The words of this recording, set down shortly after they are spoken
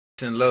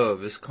in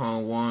love. It's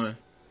Con One.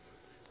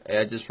 Hey,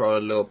 I just wrote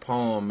a little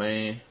poem,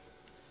 man.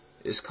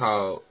 It's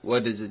called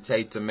 "What Does It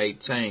Take to Make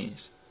Change?"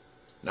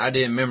 And I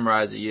didn't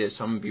memorize it yet,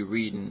 so I'm gonna be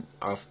reading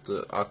off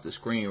the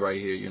screen right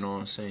here. You know what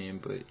I'm saying?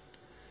 But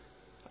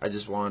I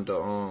just wanted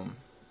to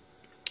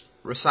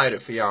recite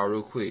it for y'all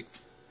real quick,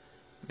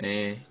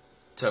 man.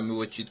 Tell me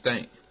what you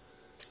think.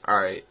 All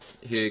right,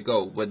 here you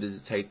go. What does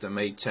it take to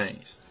make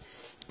change?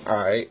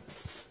 All right.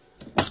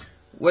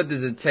 What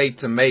does it take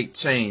to make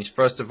change?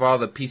 First of all,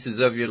 the pieces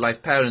of your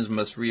life patterns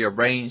must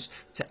rearrange.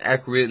 To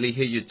accurately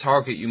hit your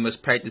target, you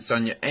must practice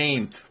on your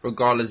aim.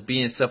 Regardless,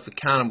 being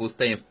self-accountable,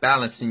 staying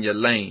balanced in your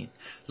lane.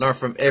 Learn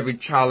from every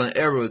trial and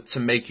error to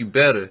make you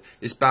better.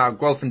 Inspire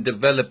growth and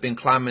developing,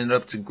 climbing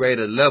up to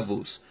greater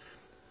levels.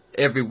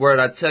 Every word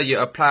I tell you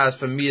applies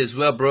for me as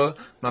well, bro.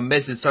 My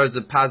message serves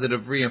as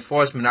positive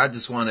reinforcement. I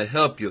just want to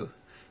help you.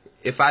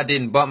 If I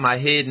didn't bump my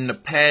head in the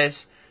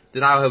past,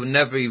 then I would have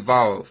never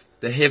evolved.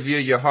 The heavier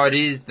your heart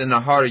is, then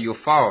the harder you'll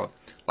fall.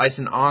 Life's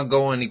an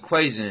ongoing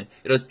equation.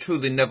 It'll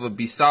truly never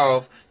be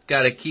solved.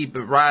 Gotta keep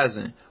it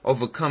rising,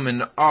 overcoming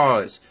the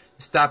odds.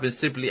 Stopping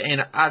simply ain't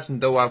an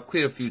option, though I've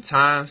quit a few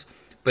times.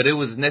 But it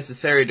was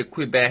necessary to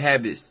quit bad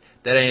habits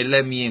that ain't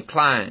let me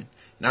incline.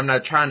 And I'm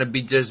not trying to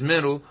be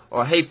judgmental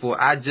or hateful.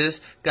 I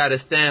just gotta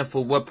stand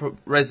for what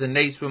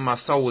resonates with my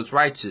soul is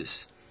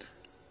righteous.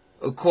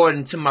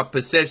 According to my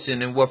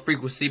perception and what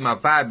frequency my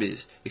vibe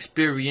is.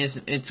 Experience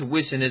and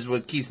intuition is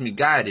what keeps me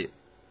guided.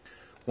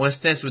 One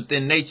stance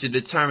within nature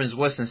determines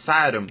what's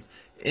inside them.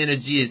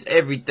 Energy is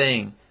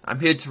everything.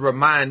 I'm here to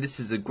remind this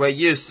is a great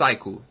year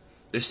cycle.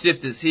 The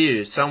shift is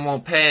here. Some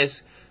won't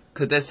pass,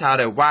 cause that's how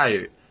they're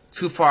wired.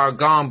 Too far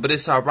gone, but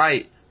it's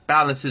alright.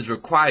 Balance is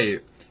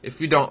required.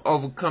 If you don't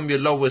overcome your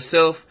lower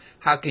self,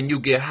 how can you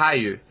get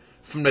higher?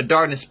 From the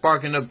darkness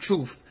sparking up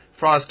truth,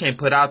 frost can't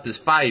put out this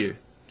fire.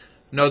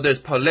 No, there's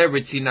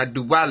polarity, not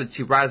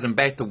duality, rising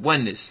back to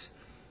oneness.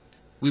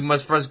 We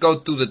must first go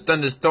through the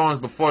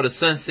thunderstorms before the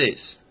sun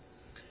sets.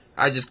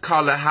 I just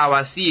call it how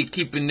I see it,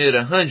 keeping it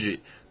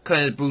 100.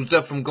 Cutting bruised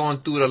up from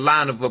going through the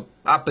line of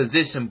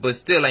opposition, but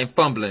still ain't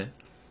fumbling.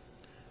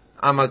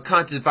 I'm a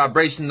conscious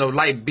vibrational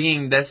light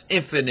being that's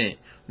infinite,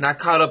 not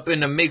caught up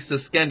in the mix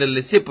of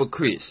scandalous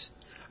hypocrites.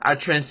 I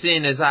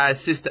transcend as I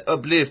assist to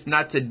uplift,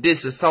 not to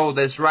diss a soul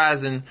that's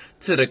rising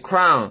to the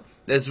crown,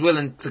 that's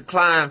willing to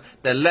climb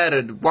the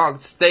ladder, to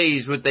walk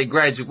stage with their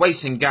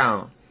graduation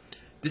gown.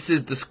 This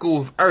is the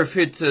school of earth,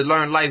 here to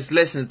learn life's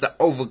lessons to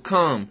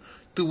overcome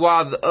through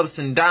all the ups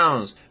and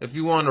downs. If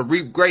you want to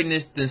reap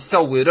greatness, then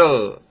sow it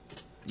up.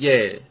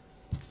 Yeah.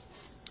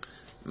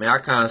 Man, I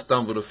kind of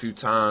stumbled a few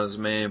times,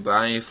 man, but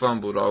I ain't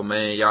fumbled though,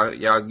 man.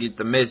 Y'all get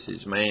the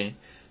message, man.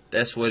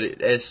 That's what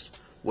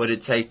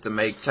it takes to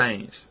make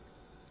change.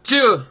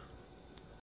 Chill.